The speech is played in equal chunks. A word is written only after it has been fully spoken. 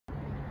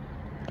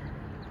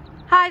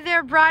Hi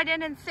there,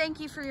 Bryden, and thank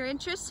you for your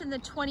interest in the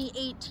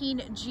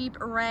 2018 Jeep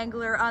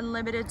Wrangler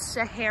Unlimited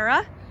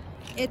Sahara.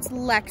 It's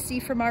Lexi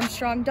from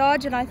Armstrong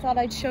Dodge, and I thought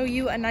I'd show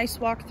you a nice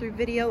walkthrough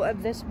video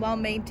of this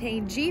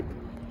well-maintained Jeep,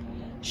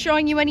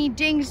 showing you any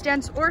dings,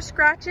 dents, or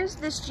scratches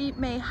this Jeep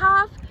may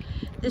have.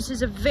 This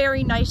is a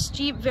very nice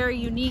Jeep, very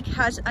unique,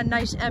 has a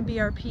nice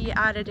MBRP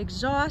added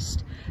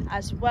exhaust,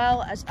 as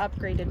well as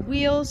upgraded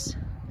wheels,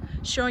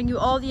 showing you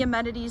all the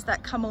amenities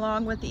that come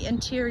along with the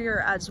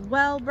interior as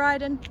well,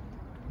 Bryden.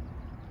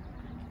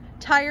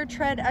 Tire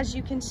tread, as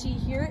you can see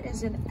here,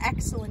 is in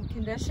excellent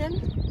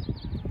condition.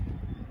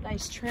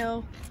 Nice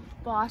Trail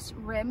Boss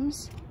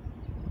rims,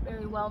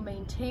 very well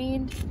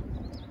maintained,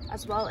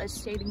 as well as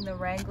stating the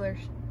Wrangler,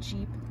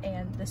 Jeep,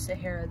 and the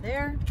Sahara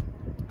there.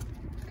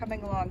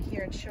 Coming along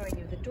here and showing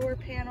you the door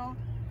panel,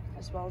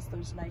 as well as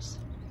those nice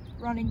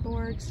running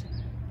boards.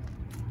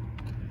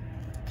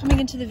 Coming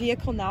into the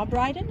vehicle now,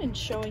 Bryden, and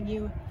showing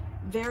you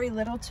very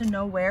little to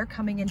no wear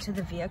coming into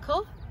the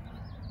vehicle.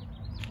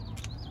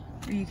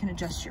 Where you can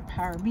adjust your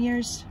power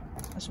mirrors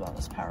as well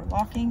as power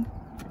locking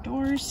your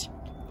doors.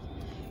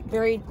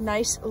 Very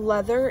nice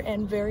leather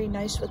and very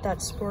nice with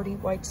that sporty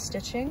white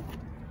stitching.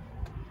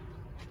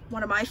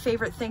 One of my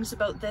favorite things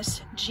about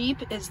this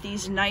Jeep is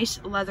these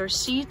nice leather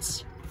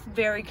seats.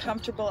 Very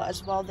comfortable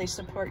as well. They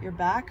support your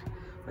back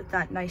with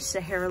that nice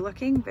Sahara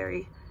looking,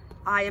 very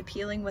eye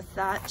appealing with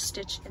that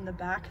stitch in the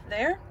back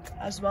there,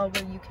 as well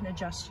where you can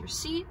adjust your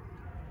seat.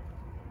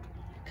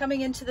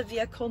 Coming into the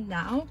vehicle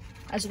now,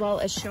 as well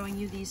as showing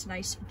you these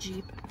nice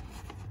Jeep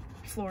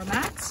floor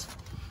mats.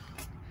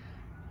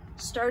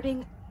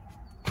 Starting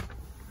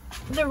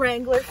the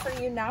Wrangler for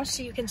you now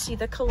so you can see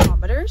the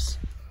kilometers.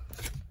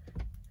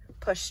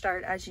 Push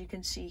start, as you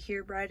can see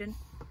here, Bryden.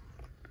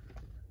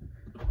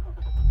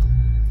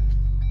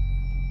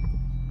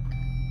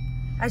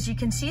 As you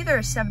can see, there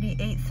are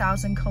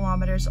 78,000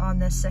 kilometers on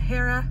this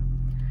Sahara,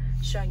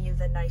 showing you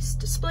the nice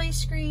display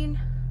screen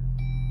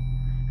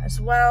as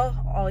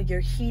well, all your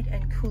heat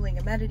and cooling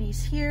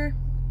amenities here.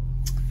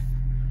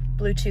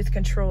 Bluetooth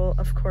control,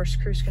 of course,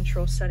 cruise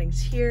control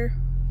settings here.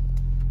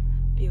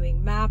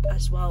 Viewing map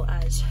as well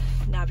as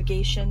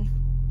navigation,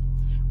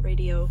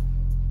 radio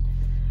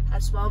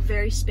as well.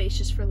 Very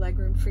spacious for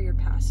legroom for your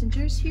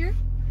passengers here.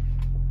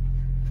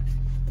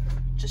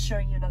 Just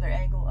showing you another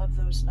angle of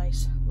those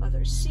nice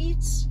leather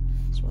seats,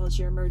 as well as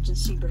your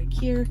emergency brake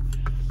here.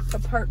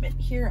 Compartment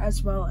here,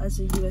 as well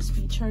as a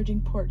USB charging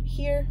port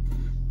here.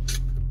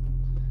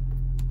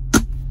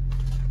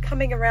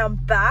 Coming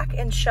around back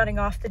and shutting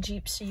off the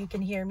Jeep so you can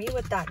hear me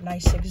with that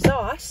nice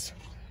exhaust,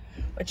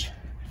 which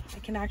I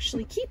can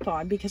actually keep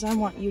on because I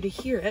want you to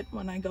hear it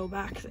when I go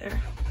back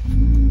there.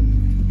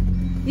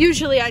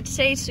 Usually I'd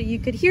say so you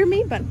could hear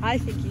me, but I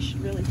think you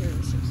should really hear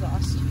this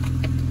exhaust.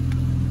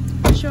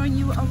 Showing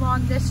you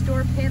along this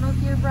door panel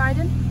here,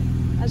 Bryden,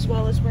 as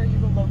well as where you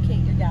will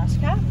locate your gas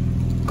cap.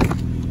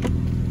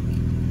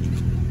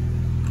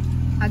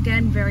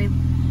 Again, very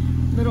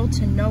little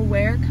to no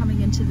wear coming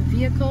into the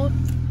vehicle.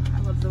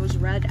 Those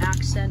red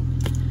accent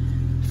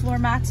floor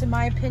mats, in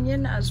my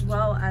opinion, as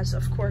well as,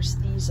 of course,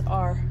 these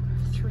are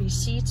 3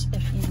 seats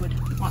if you would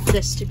want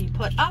this to be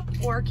put up,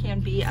 or can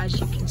be, as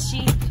you can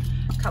see,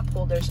 cup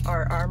holders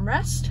are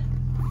armrest,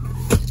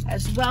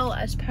 as well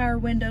as power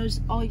windows,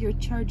 all your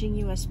charging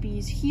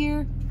USBs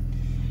here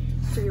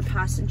for your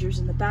passengers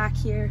in the back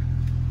here,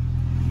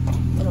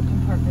 little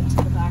compartments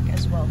in the back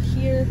as well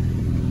here.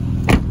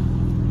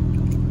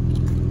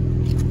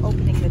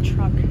 Opening the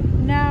trunk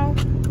now.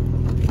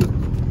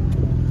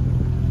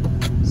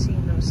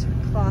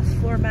 Cloth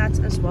floor mats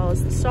as well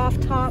as the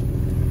soft top,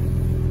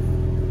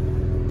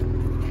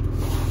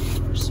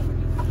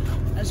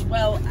 as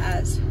well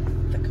as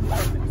the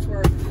compartment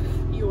for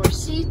your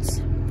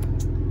seats.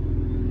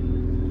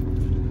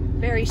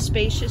 Very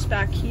spacious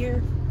back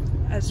here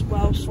as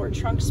well for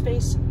trunk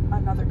space,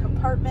 another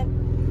compartment.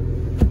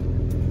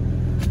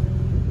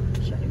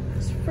 Shutting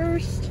this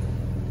first.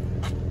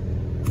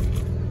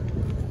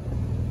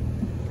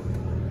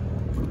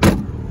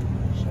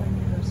 Showing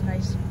you those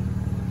nice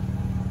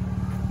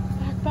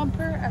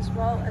bumper, as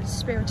well as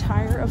spare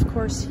tire, of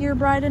course, here,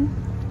 Bryden.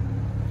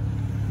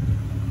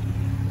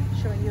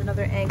 Showing you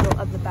another angle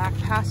of the back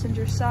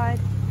passenger side.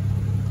 To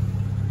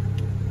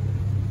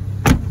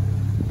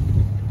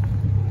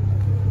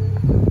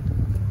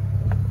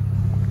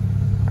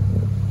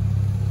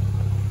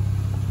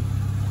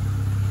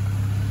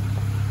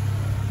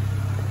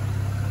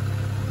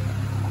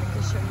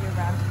show you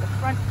around to the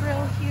front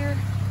grille here,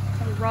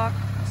 some rock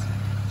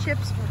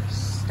chips or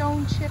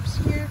stone chips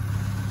here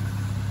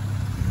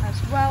as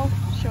well,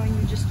 showing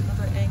you just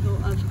another angle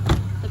of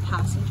the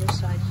passenger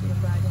side here,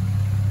 Bryden.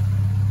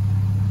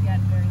 Again,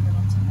 very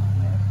little to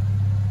nowhere.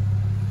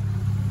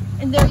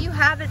 And there you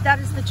have it. That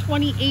is the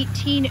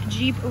 2018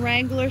 Jeep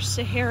Wrangler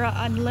Sahara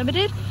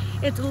Unlimited.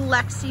 It's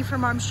Lexi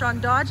from Armstrong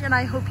Dodge, and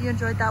I hope you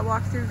enjoyed that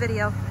walkthrough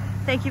video.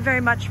 Thank you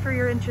very much for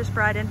your interest,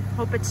 Bryden.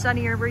 Hope it's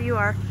sunnier where you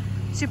are.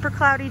 Super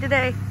cloudy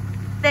today.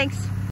 Thanks.